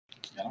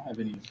I don't have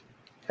any.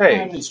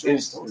 Hey,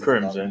 it's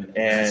Crimson,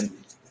 and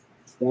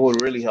what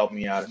would really help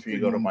me out if you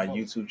go to my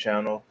YouTube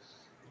channel,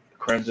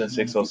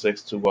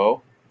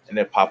 Crimson60620, and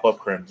then pop up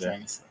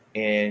Crimson,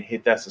 and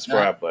hit that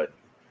subscribe button.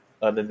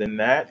 Other than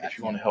that, if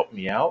you want to help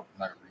me out,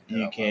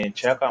 you can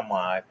check out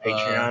my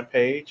Patreon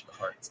page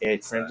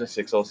at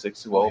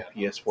Crimson60620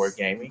 PS4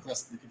 Gaming.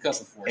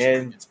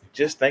 And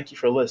just thank you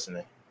for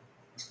listening.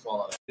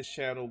 This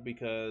channel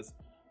because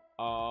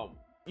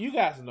you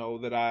guys know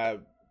that I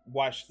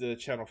watch the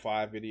Channel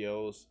 5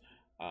 videos.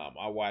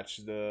 I watch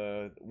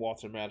the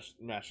Walter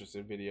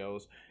Masterson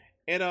videos,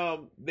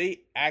 and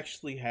they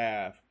actually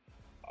have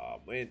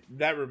and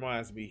that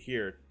reminds me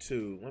here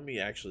too. Let me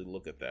actually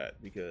look at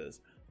that because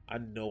I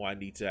know I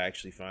need to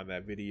actually find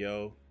that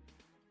video,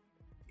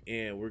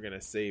 and we're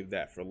gonna save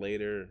that for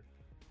later.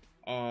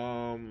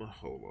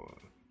 Hold on,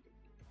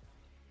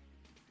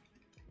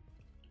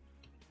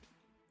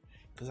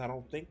 because I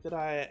don't think that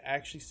I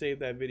actually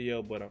saved that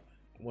video, but I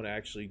want to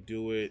actually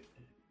do it.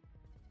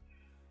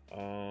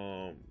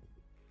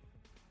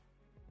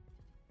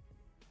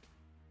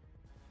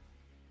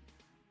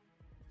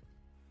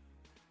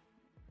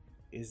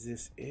 Is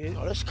this it?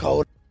 Oh, that's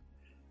cold.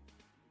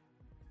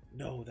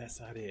 No,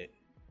 that's not it.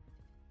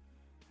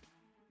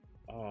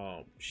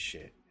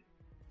 Shit.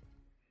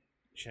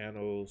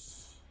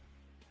 Channels.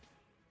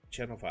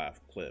 Channel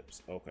 5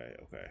 clips. Okay.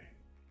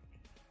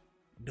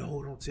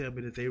 No, don't tell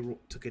me that they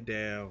took it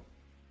down.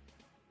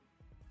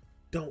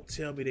 Don't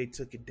tell me they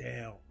took it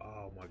down.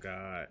 Oh my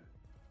God.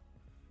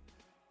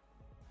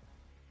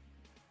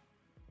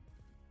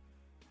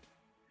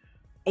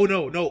 Oh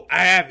no,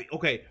 I have it.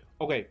 Okay.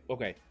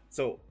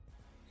 So,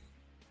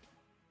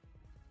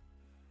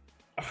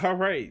 all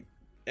right.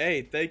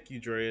 Hey, thank you,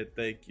 Drea.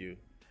 Thank you.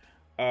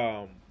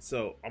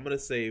 So I'm gonna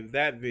save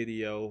that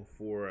video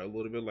for a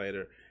little bit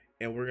later,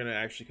 and we're gonna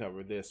actually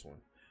cover this one.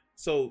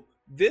 So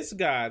this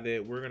guy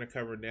that we're gonna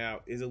cover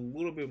now is a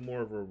little bit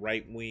more of a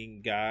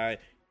right-wing guy,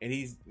 and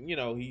he's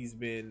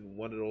been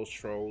one of those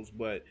trolls,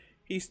 but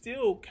he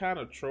still kind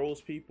of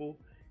trolls people,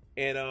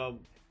 and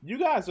you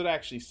guys would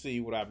actually see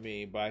what I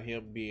mean by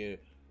him being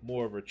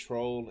more of a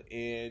troll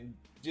and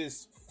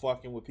just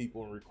fucking with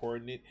people and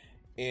recording it.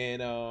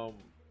 And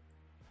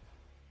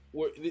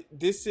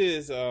this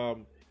is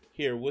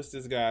here. What's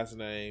this guy's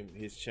name?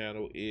 His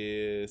channel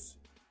is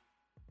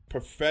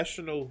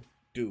Professional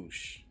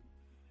Douche.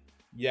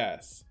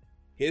 Yes,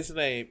 his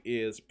name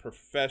is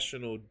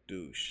Professional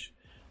Douche.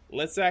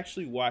 Let's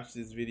actually watch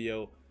this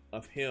video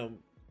of him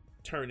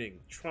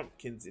turning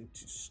Trumpkins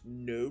into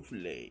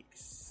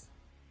snowflakes.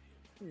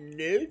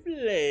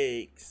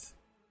 Snowflakes.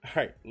 All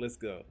right, let's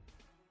go.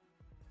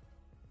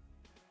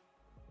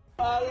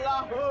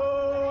 Allahu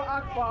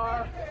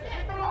Akbar.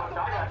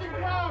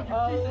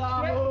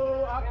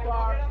 Allahu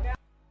Akbar.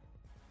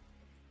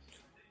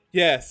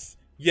 Yes.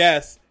 He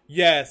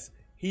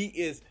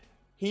is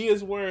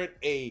wearing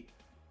a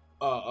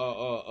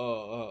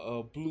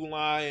blue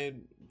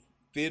line,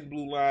 thin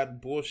blue line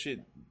bullshit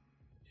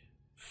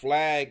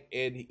flag,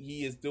 and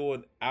he is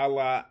doing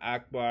Allah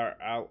Akbar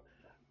out,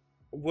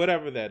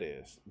 whatever that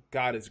is.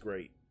 God is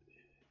great.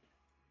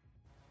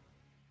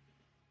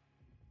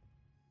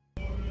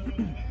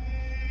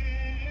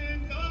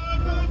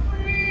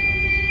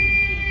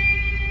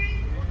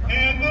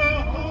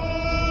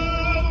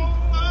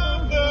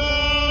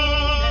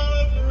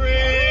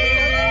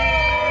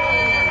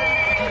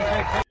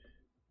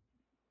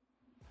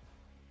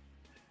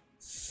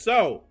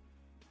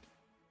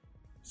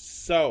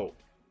 So,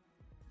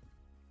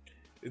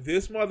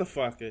 this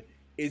motherfucker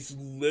is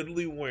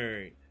literally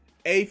wearing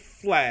a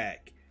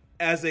flag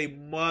as a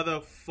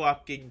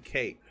motherfucking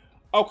cape.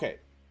 Okay,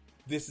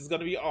 this is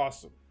gonna be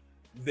awesome.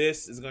 Thank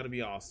you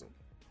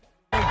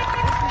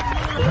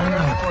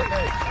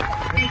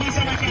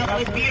so much, Al.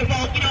 It was beautiful.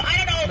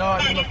 I don't know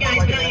about you guys,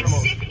 but I am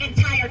sick and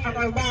tired of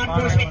our law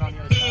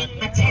enforcement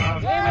being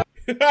attacked.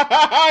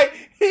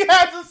 He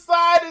has a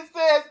sign that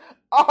says,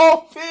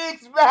 "All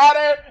pigs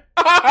matter."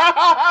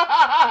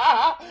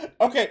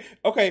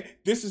 Okay,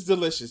 this is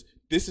delicious.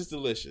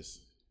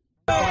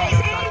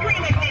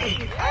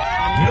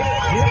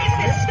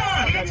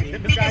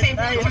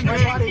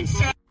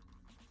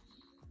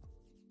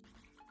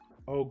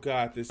 Oh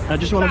God, I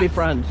just want to be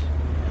friends.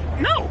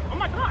 No! Oh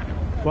my God!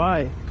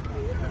 Why?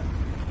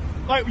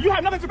 Like, you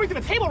have nothing to bring to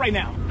the table right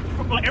now.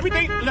 Like,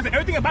 everything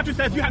about you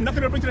says you have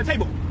nothing to bring to the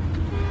table.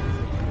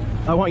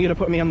 I want you to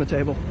put me on the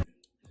table.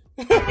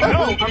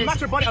 No, I'm not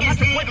your buddy. I'm not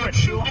your boyfriend.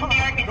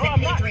 No,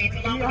 I'm not.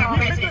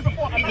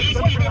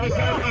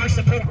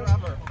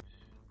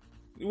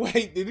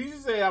 Wait, did he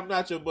just say I'm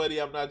not your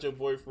buddy, I'm not your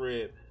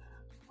boyfriend?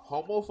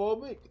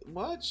 Homophobic?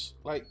 Much?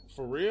 Like,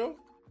 for real?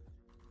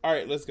 All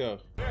right, let's go.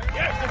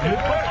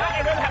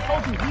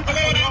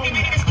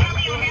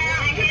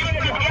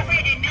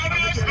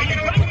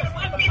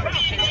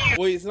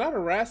 Well, he's not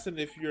harassing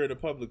if you're in a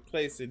public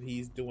place and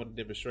he's doing a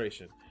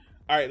demonstration.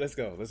 All right, let's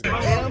go.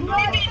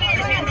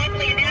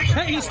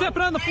 Hey, you're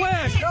stepping on the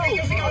flag.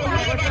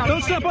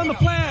 Don't step on the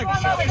flag.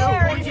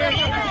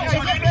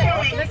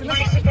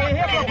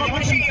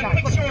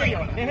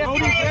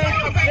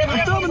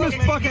 I'm filming this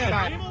fucking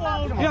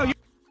fuckhead. Yo,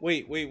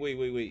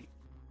 Wait.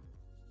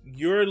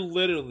 You're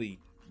literally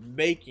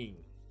making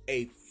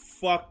a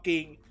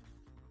fucking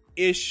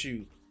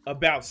issue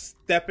about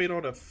stepping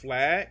on a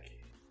flag,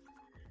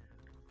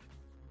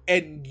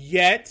 and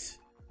yet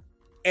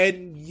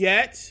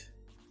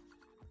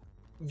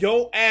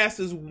your ass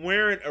is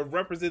wearing a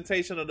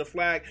representation of the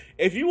flag.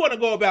 If you want to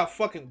go about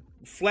fucking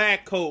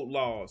flag code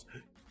laws,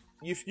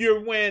 if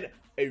you're wearing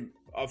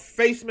a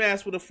face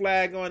mask with a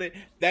flag on it,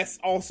 that's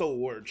also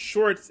wearing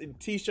shorts and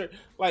t-shirt.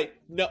 Like,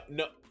 no.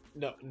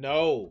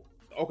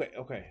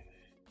 Okay.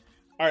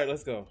 All right,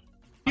 let's go.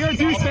 you're a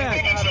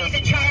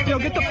douchebag. Yo,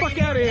 get the fuck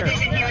out of here.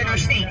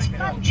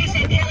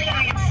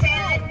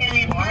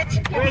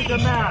 Where's the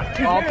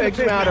mask? All pigs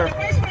matter.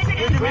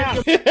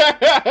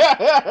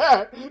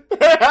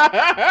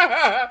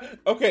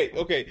 Okay.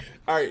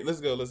 All right,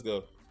 let's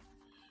go.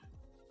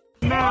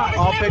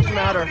 All pigs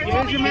matter.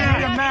 Here's your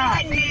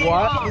mask.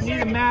 What? You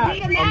need a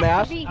mask. A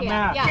mask? A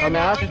mask. A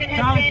mask?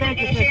 Charlie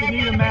Baker says you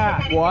need a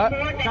mask. What?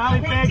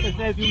 Charlie Baker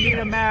says you need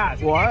a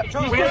mask. What?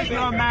 Where's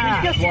your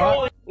mask?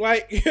 What?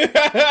 Like,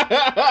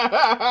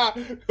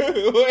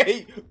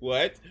 wait,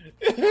 what?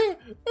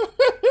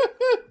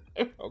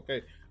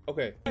 Okay.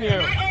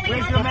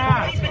 Where's your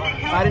mask?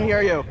 I didn't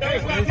hear you.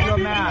 Where's your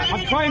mask?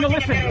 I'm trying to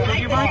listen. So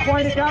you mind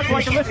pointing it out so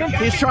I can listen?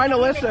 He's trying to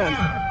listen.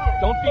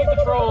 Don't feed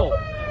the troll.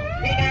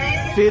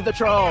 Feed the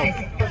troll.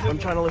 I'm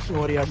trying to listen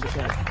to what he has to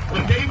say.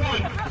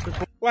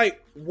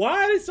 Like,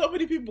 why did so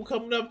many people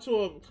coming up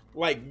to him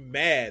like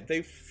mad?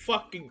 They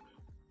fucking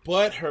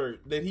butthurt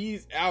that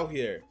he's out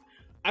here.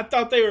 I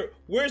thought they were.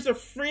 Where's the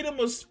freedom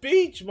of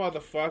speech,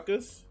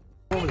 motherfuckers?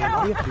 You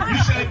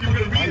said you were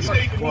going to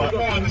reinstate the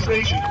protocol on the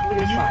station.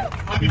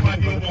 I'll be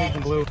right here.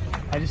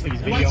 I just think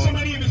he's Like so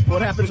many of his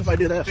What happens if I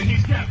do this? that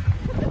he's kept.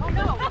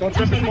 Don't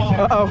trip and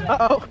fall.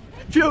 Uh-oh.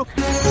 Juke.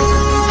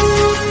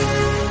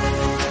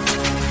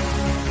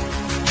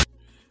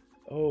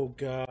 Oh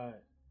God.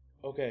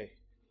 Okay,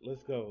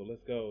 let's go.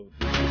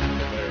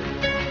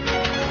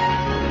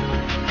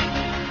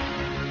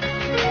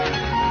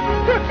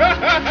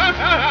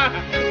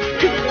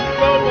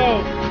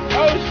 Slow-mo.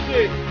 Oh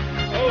shit.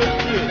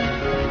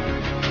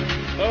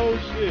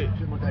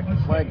 Shouldn't look like the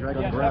flag drag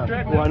on the ground.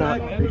 Why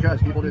not?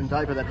 Because people didn't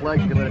die for that flag,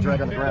 so you can let it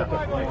drag on the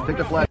ground. Take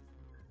the flag.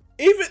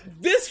 Even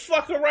this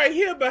fucker right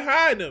here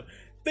behind him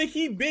think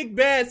he big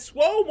bad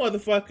swole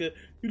motherfucker.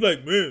 You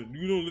like, man,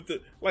 you don't let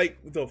the like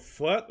the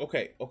fuck?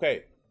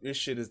 Okay. This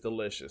shit is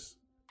delicious.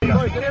 Take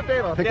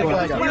the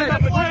flag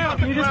out.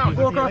 Can you just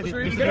walk off the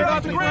street? Get it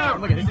off the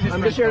ground.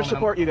 I'm just here to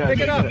support you guys. Pick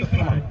it up.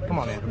 Come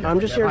on, man. I'm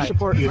just here to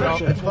support you. That's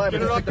it. Get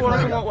it off the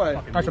ground. All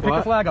right, so pick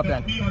the flag up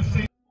then.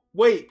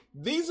 Wait,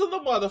 these are the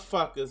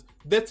motherfuckers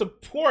that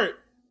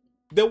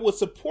would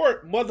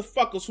support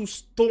motherfuckers who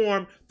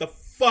storm the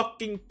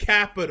fucking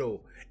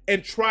Capitol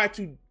and try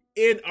to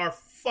end our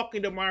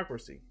fucking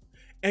democracy.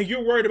 And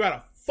you're worried about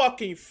a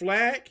fucking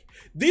flag?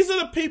 These are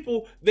the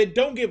people that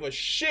don't give a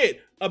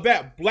shit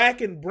about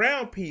black and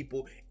brown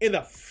people in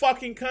the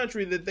fucking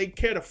country that they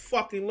care to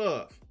fucking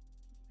love.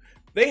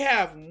 They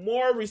have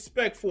more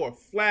respect for a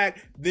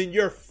flag than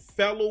your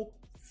fellow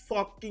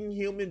fucking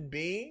human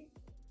being?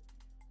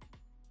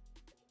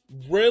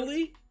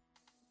 Really?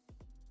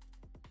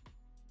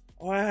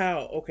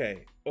 Wow.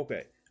 Okay.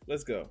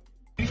 Let's go.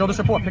 Show the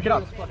support. Pick it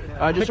up.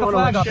 I just Pick the want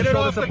flag up. to. And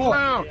show the support.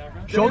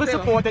 Show the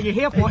support that you're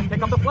here for. And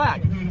pick up the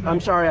flag. I'm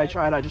sorry, I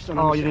tried. I just don't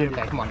Oh, you understand. did.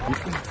 Okay, come on.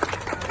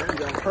 There you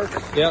go.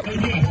 Perfect. Yep.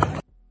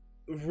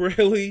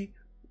 Really?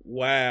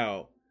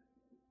 Wow.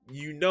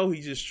 You know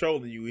he's just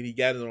trolling you and he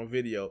got it on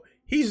video.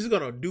 He's just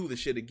gonna do the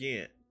shit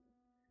again.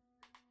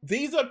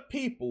 These are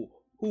people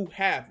who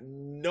have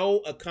no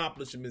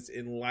accomplishments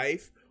in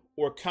life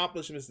or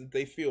accomplishments that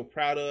they feel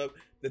proud of,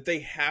 that they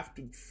have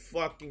to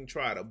fucking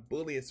try to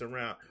bully and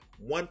surround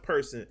one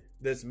person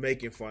that's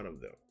making fun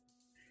of them.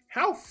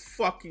 How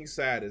fucking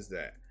sad is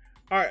that?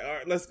 All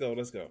right, let's go.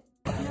 That's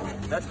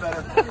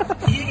better.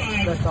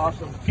 That's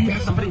awesome.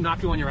 If somebody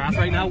knocked you on your ass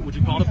right now, would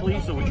you call the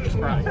police or would you just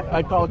cry?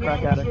 I'd call a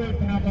crack addict.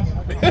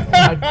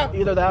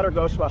 Either that or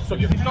Ghostbusters.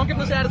 Just don't give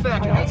them the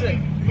satisfaction. That's it.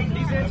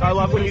 I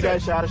love when you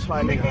guys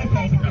satisfy me. He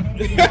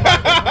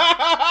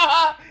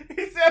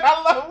said,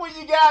 I love when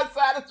you guys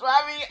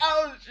satisfy me.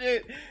 Oh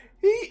shit.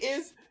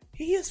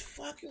 He is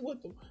fucking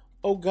with them.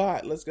 Oh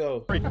God, let's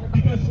go.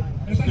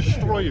 Just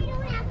destroy you.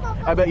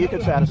 I bet you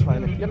could satisfy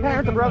me. Your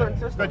parents and brother and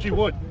sister. Bet you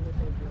would.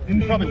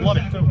 You probably love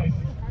it too.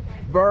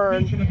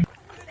 Burn.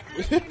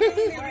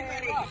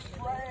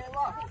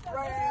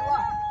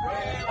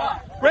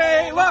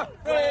 Ray left!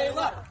 How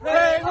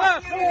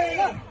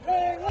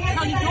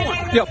you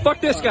doing? Yo, fuck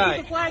this guy.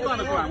 Put the flag on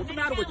the ground. What's the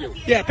matter with you?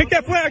 Yeah, pick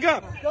that flag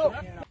up.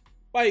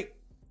 Like,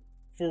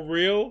 for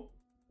real.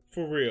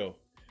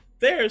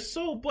 They're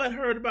so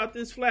butthurt about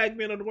this flag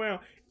being on the ground.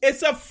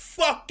 It's a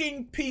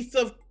fucking piece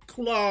of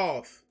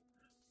cloth.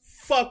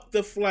 Fuck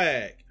the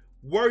flag.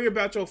 Worry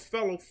about your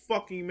fellow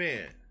fucking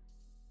man.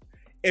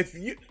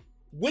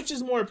 Which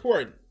is more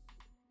important?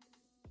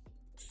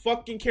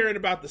 Fucking caring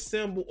about the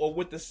symbol or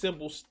what the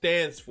symbol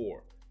stands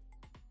for?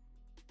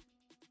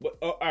 But,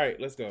 all right,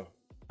 let's go.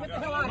 Get the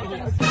hell out of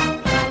here.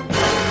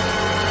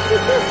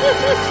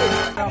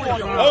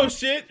 Oh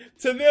shit!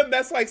 To them,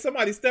 that's like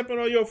somebody stepping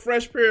on your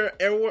fresh pair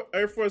of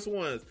Air Force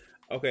Ones.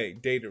 Okay,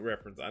 dated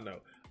reference. I know.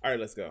 All right,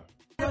 let's go.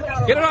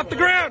 Get it off the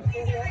ground.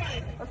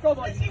 Let's go,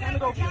 buddy. Time to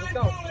go. Let's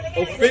go.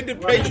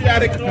 Offended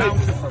patriotic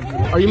clips.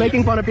 Are you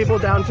making fun of people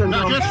with Down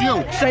syndrome? No, just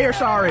you. Say you're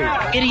sorry.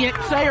 Idiot.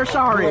 Say you're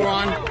sorry. Go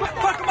on.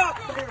 Fuck him up.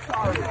 Say you're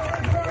sorry.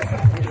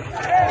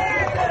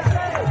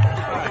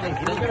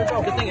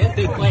 The thing is,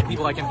 they plant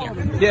people like him here.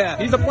 Yeah,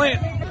 he's a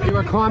plant. You're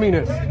a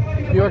communist.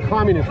 You're a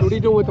communist. What are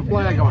you doing with the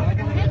flag on?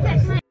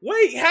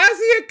 Wait, how's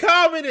he a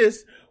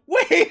communist?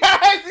 Wait,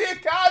 how is he a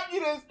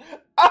communist?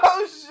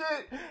 Oh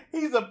shit,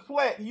 he's a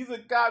plant. He's a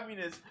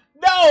communist.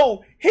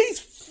 No, he's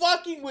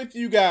fucking with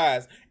you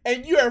guys,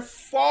 and you are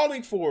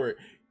falling for it.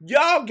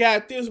 Y'all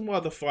got this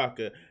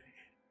motherfucker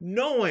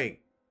knowing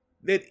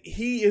that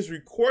he is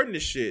recording the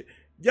shit.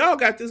 Y'all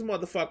got this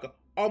motherfucker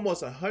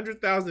almost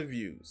 100,000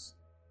 views.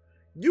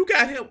 You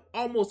got him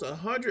almost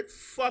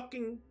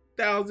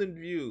 100,000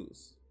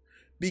 views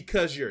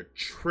because you're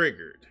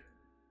triggered.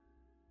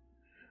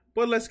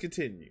 But let's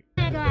continue.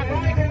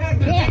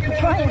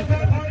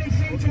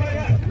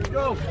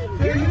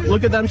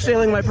 Look at them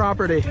stealing my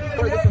property.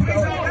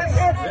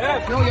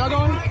 Yeah, no, y'all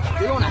going?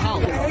 You're going to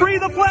hell. Free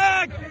the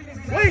flag.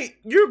 Wait,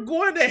 you're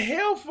going to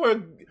hell for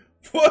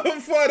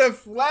the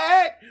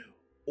flag?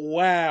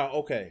 Wow,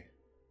 okay.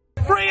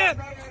 Free it.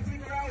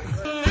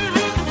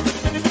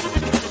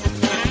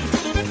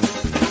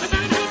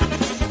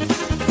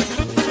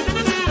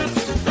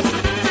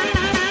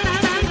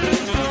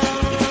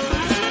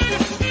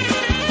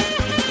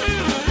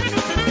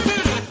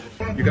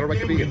 You got a right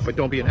to be in, but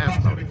don't be an ass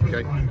about it,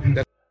 okay?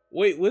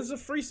 Wait, what's the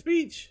free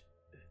speech?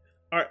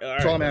 All right,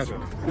 That's all I'm asking.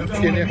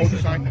 Stand there, hold the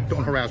sign,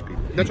 don't harass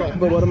people. That's all.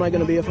 But what am I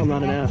going to be if I'm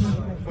not an ass?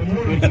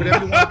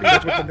 Whatever you want to be,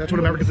 that's what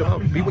America's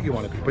about. Be what you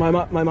want to be.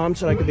 But My mom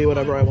said I could be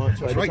whatever I want,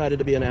 so I decided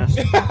to be an ass.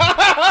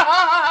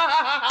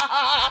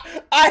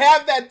 I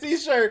have that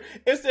t-shirt.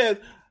 It says,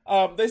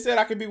 they said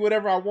I could be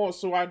whatever I want,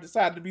 so I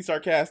decided to be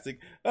sarcastic.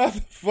 The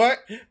fuck?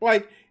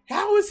 Like,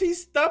 how is he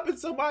stopping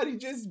somebody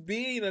just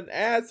being an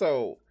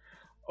asshole?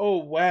 Oh,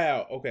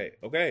 wow. Okay.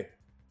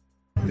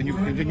 then you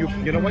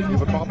know what?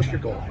 You've accomplished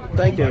your goal.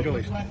 Thank you.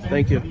 Congratulations.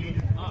 Thank you. Me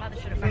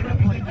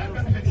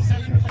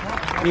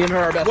and her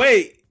are best.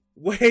 Wait.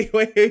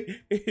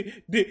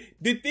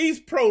 Did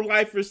these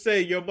pro-lifers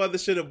say your mother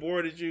should have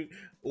aborted you?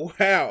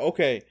 Wow.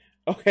 Okay.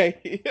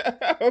 Okay,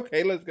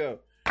 let's go.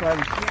 Shut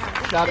it. Go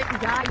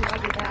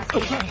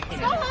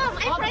home.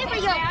 I pray for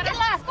you. Get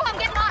lost. Go home.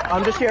 Get lost.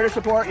 I'm just here to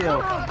support you.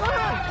 Go home. Go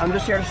home. I'm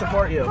just here to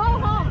support you. Go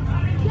home.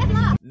 Get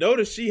lost.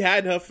 Notice she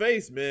had her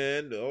face,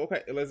 man.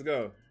 Okay, let's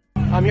go.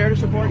 I'm here to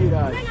support you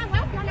guys. You're not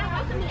welcome. You're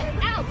not welcome here.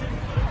 Out.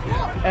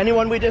 Go.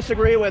 Anyone we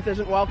disagree with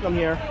isn't welcome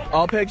here.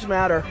 All pigs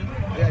matter.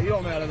 Yeah, you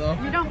don't matter though.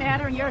 You don't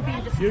matter, and you're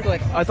being You're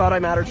like, I thought I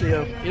mattered to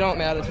you. you don't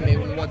matter to me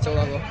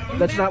whatsoever.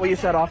 That's not what you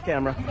said off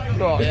camera.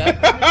 Oh yeah.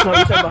 That's not what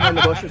you said behind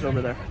the bushes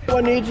over there.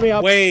 What needs me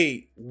up?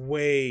 Wait.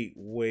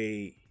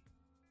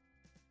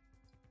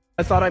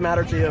 I thought I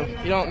mattered to you.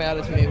 You don't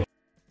matter to me.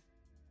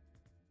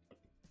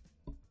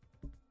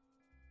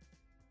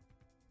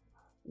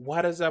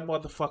 Why does that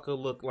motherfucker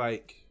look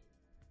like?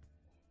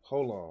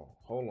 Hold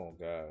on,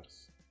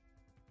 guys.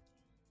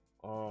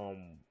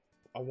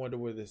 I wonder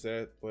where this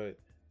at, but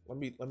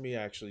let me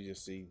actually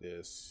just see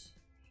this.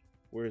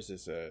 Where is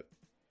this at?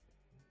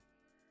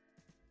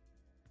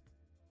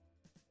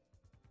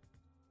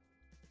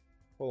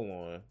 Hold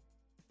on.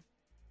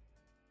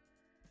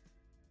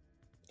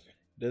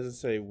 Doesn't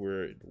say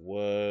where it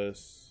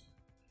was.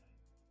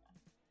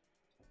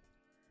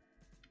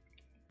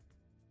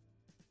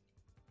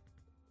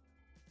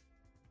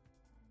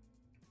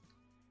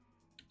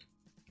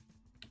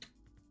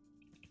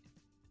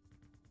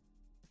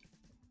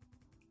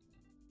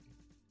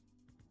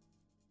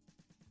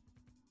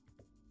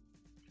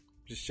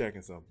 Just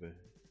checking something.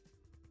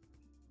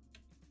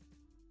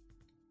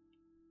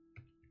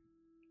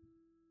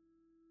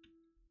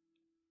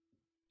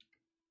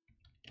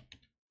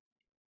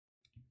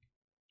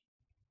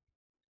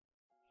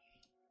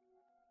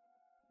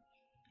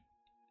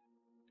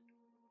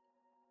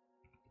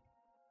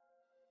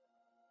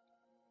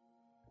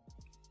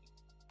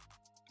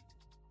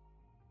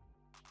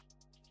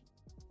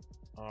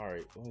 All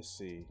right, let's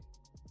see.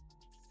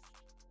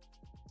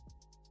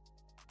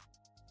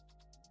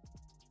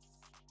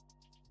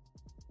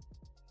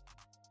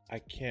 I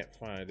can't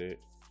find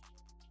it.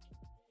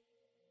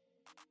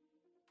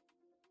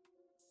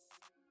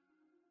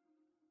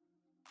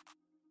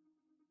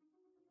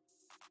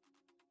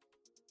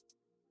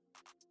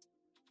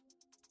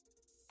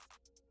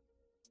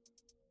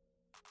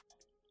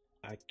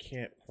 I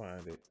can't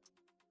find it.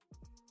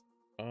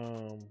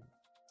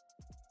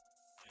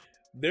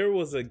 There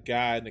was a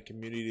guy in the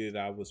community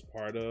that I was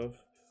part of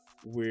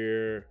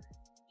where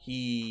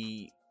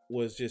he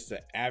was just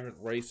an avid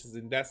racist,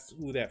 and that's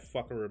who that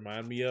fucker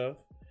reminded me of.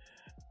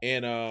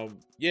 And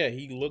yeah,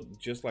 he looked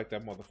just like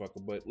that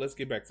motherfucker. But let's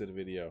get back to the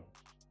video.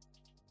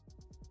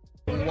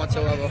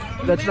 Whatsoever.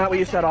 That's not what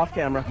you said off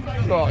camera.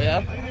 Oh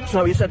yeah. That's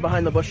not what you said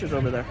behind the bushes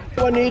over there.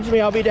 What needs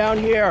me? I'll be down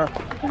here.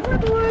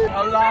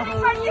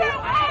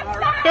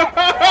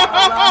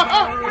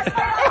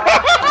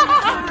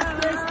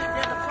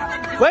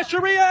 Let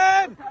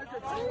Sharia in!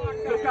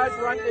 You guys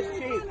run this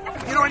cheap.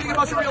 You know anything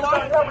about Sharia law?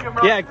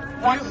 Yeah.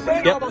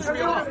 You know about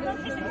Sharia law?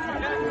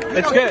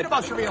 It's good.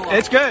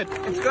 It's good.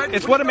 It's good.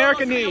 It's what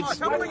America needs.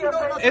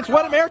 It's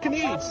what America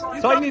needs.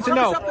 That's all you need to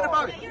know.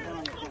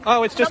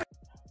 Oh, it's just.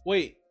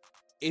 Wait,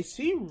 is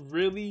he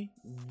really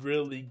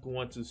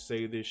going to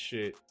say this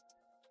shit?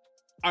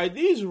 Are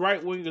these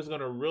right wingers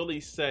gonna really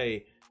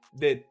say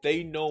that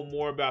they know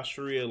more about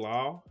Sharia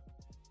law?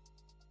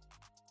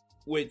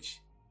 Which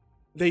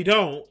they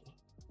don't.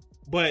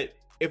 But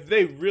if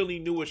they really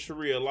knew what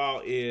Sharia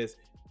law is,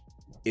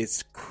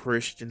 it's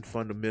Christian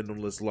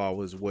fundamentalist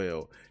law as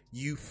well.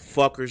 You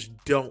fuckers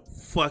don't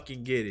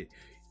fucking get it.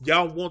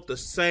 Y'all want the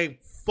same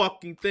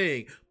fucking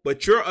thing,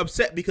 but you're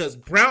upset because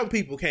brown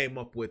people came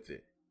up with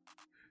it.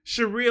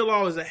 Sharia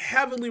law is a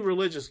heavily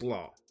religious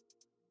law,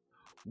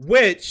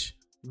 which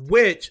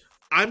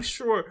I'm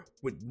sure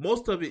with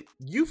most of it,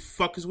 you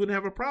fuckers wouldn't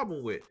have a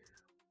problem with.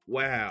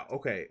 Wow.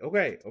 Okay.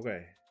 It's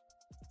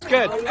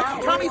good.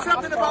 Tell me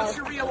something about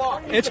Sharia law.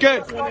 It's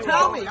good.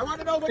 Tell me. I want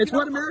to know what It's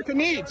what America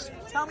needs.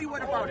 Tell me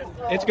what about it.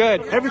 It's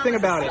good. Everything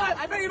about it.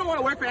 I bet you don't want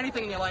to work for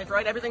anything in your life,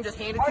 right? Everything just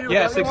handed to you.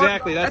 Yes,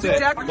 exactly. That's it.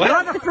 Exactly. What?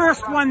 You're the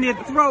first one to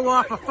throw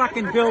off a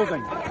fucking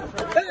building.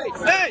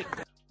 Hey!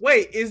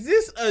 Wait, is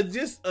this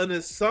just an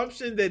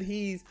assumption that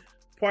he's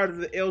part of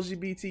the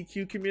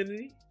LGBTQ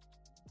community?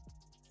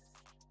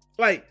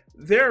 Like,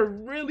 they're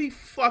really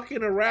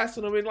fucking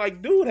harassing him, and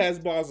like, dude has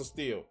balls of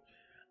steel.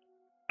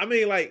 I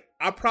mean, like,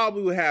 I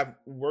probably would have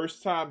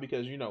worse time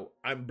because, you know,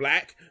 I'm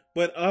black,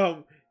 but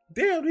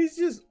damn, he's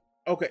just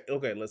okay,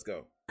 let's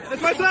go. It's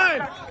my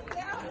sign!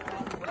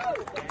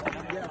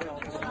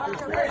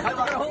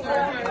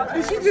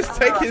 Did she just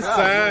take his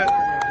sign?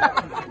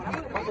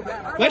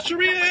 Let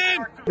Sharia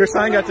in! Your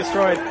sign got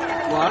destroyed.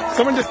 What?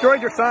 Someone destroyed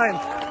your sign.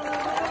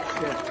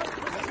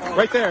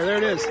 Right there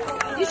it is.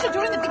 You should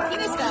join the Big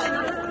Penis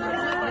Guy.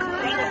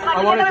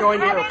 I want to join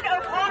you.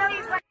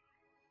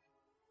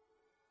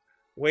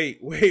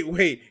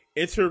 Wait.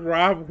 Enter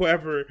Rob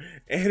Weber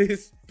and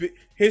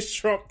his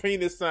Trump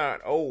penis sign.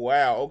 Oh,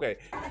 wow. Okay.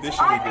 This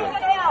should be good.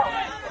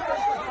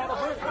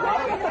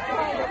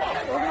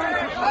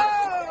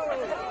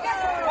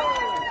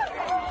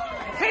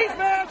 Cage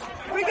match!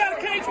 We got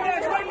a cage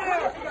match right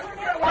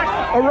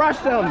now!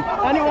 Arrest them.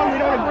 Anyone we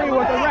don't agree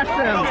with, arrest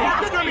them.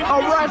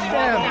 Arrest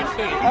them.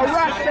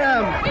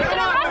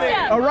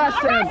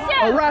 Arrest them.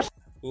 Arrest.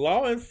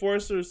 Law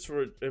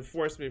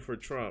enforcement for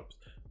Trump.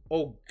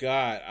 Oh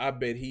God, I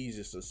bet he's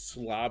just a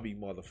slobby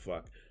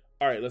motherfucker.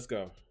 All right, let's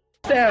go.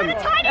 Them.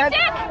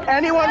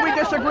 Anyone we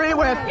disagree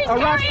with,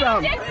 arrest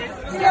them.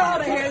 Get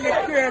out of here, you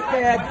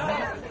dickhead.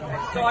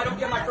 So I don't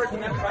get my First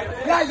Amendment right?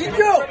 Yeah, you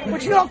do,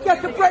 but you don't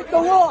get to break the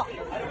law.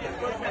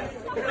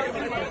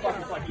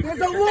 There's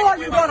a law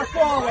you gotta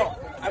follow.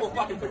 I will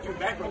fucking put you in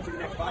bankruptcy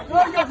next 5 years.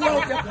 No, you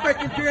won't, you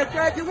freaking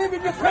dickhead. You live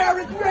in your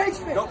parents'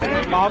 basement.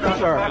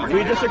 Officer,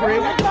 we disagree.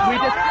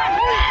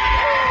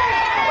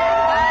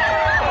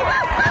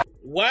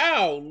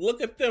 Wow,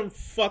 look at them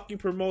fucking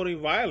promoting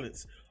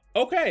violence.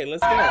 Okay,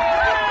 let's go.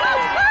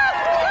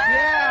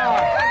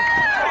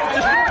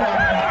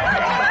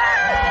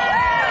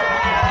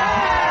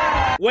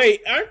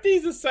 Wait, aren't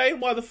these the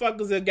same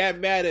motherfuckers that got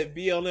mad at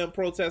BLM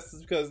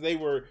protesters because they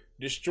were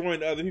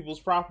destroying other people's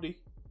property?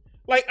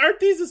 Like, aren't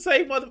these the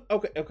same mother?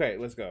 Okay,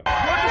 let's go.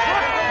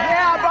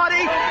 Yeah,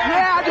 buddy.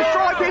 Yeah,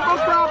 destroy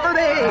people's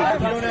property. You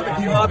don't have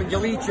a job and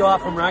you'll eat you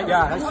off them, right?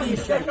 Yeah, I see you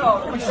shaking.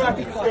 Oh,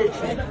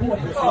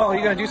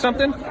 you gonna do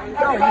something?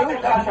 No, you?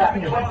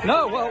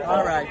 No, well,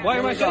 all right. Why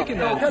am I shaking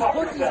then? Because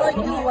pussies like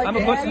you like I'm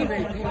a pussy?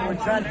 people and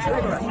trying to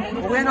trigger us.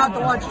 But we're not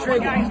the ones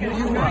triggering.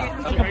 You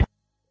are.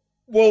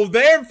 Well,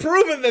 they're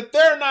proving that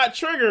they're not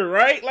triggered,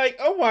 right? Like,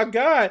 oh my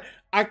God,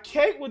 I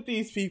can't with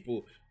these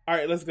people. All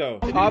right, let's go.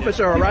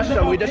 Officer, arrest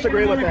them. We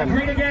disagree with them.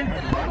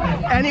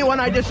 Anyone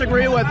I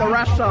disagree with,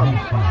 arrest them.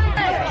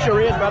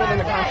 Sharia is better than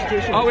the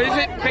Constitution. Oh, is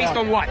it? Based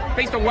on what?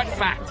 Based on what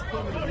fact?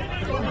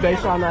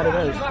 Based on that, it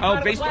is. Oh,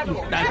 based on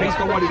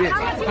what it is.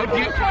 How do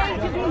you?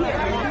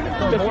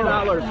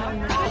 $50.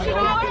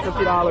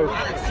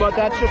 $50. But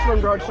that's just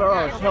from George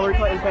Soros. Hillary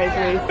Clinton pays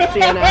me.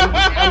 CNN,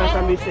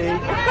 MSNBC,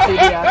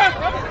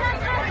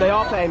 CBS. They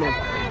all pay me.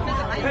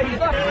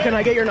 Can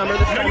I get your number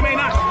this time? No, you may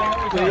not.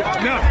 Please?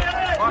 No.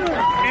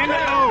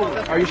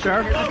 N-O. Are you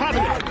sure?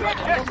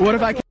 What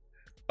if I can?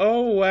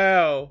 Oh,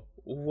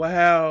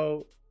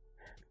 wow.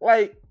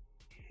 Like,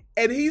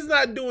 and he's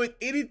not doing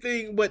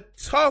anything but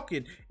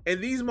talking,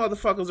 and these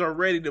motherfuckers are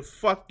ready to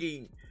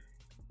fucking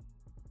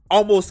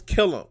almost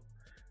kill him.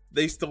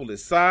 They stole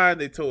his sign,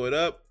 they tore it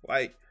up.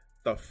 Like,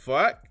 the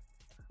fuck?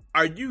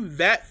 Are you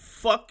that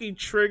fucking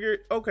triggered?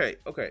 Okay.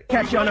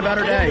 Catch you on a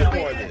better day.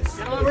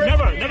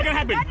 Never gonna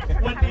happen.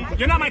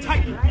 You're not my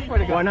type.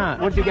 Why not?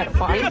 What did you get?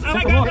 Fired? Because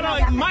I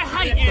got my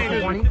height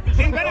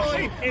in better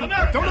shape.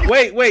 Don't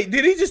Wait,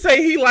 did he just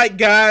say he like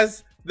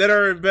guys that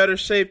are in better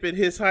shape in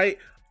his height?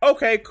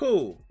 Okay,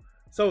 cool.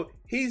 So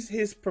he's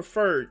his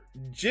preferred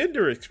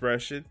gender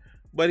expression,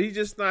 but he's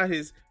just not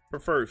his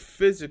preferred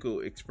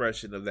physical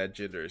expression of that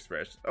gender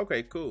expression.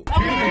 Okay, cool.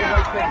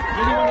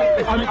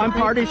 I'm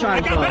party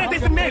shy. What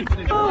is my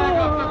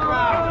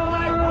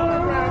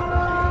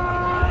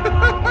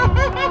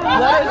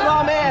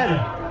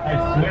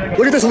man?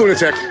 Look at this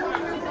lunatic.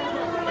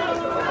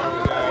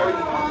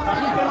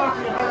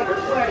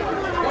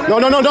 No,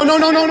 but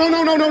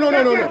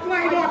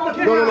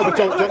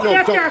don't. I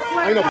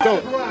know, but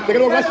don't. They're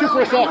gonna arrest you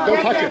for assault.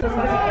 Don't touch it.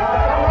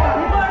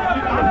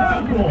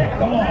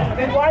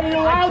 Then why do you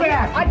allow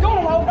that? I don't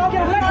allow it. I'll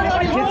get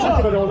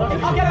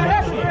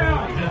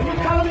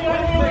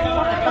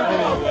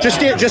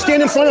arrested. Just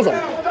stand in front of them.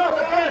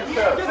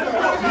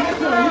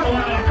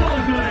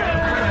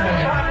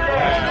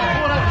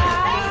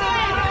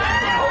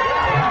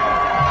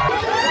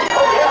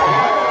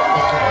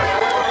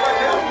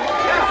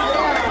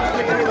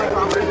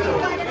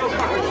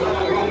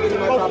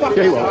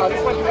 Yeah, he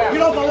will. You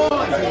don't belong.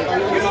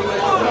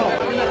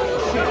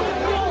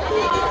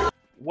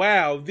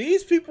 Wow,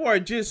 these people are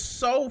just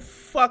so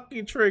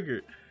fucking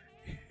triggered.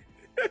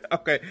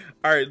 Okay,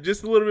 all right,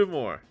 just a little bit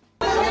more.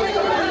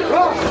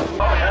 Allahu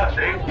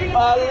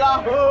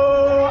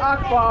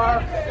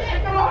Akbar.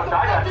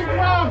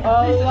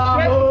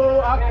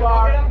 Allahu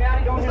Akbar.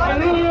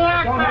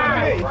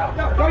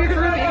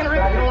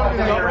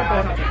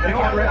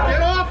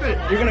 Get off it.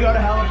 You're gonna go to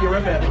hell if you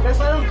rip it.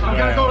 I'm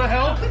gonna go to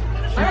hell.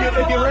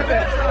 If you rip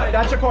it,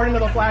 that's according to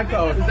the flag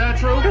code. Is that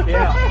true?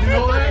 Yeah. You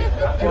know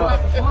that? Get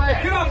off the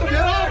flag. Get off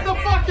the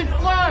fucking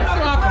flag.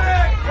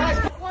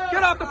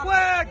 Get off the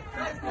flag!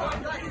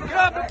 Get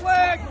off the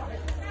flag!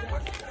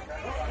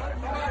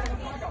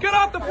 Get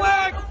off the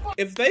flag!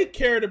 If they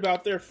cared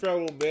about their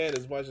fellow man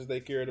as much as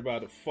they cared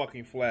about the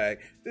fucking flag,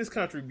 this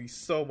country would be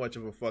so much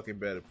of a fucking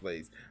better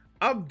place.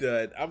 I'm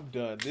done.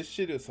 This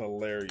shit is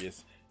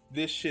hilarious.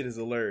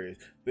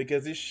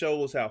 Because it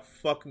shows how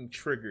fucking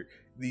triggered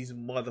these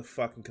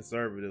motherfucking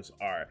conservatives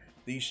are.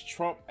 These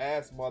Trump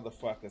ass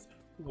motherfuckers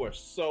who are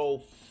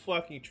so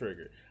fucking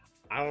triggered.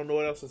 I don't know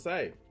what else to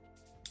say.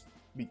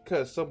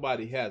 Because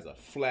somebody has a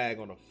flag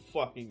on the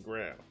fucking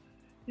ground.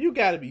 You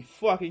gotta be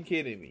fucking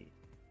kidding me.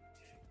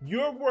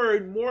 You're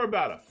worried more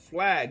about a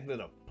flag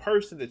than a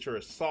person that you're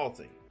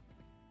assaulting.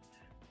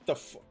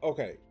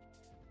 Okay.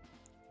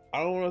 I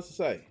don't know what else to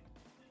say.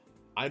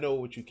 I know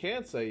what you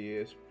can say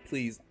is,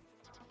 please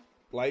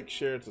like,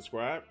 share, and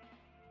subscribe.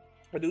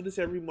 I do this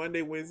every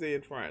Monday, Wednesday,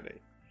 and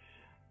Friday.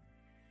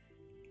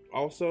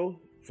 Also,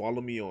 follow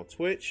me on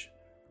Twitch.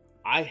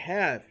 I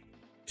have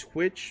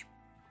Twitch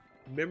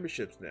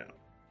memberships now.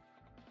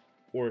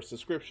 Or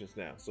subscriptions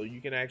now. So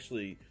you can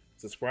actually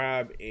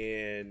subscribe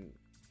and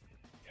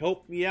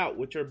help me out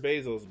with your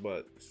Bezos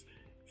bucks.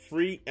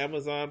 Free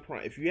Amazon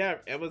Prime. If you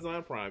have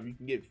Amazon Prime, you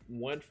can get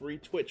one free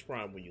Twitch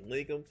Prime when you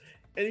link them.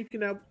 And you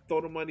can now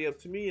throw the money up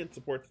to me and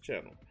support the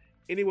channel.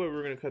 Anyway,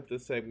 we're going to cut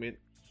this segment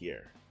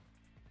here.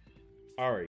 Alright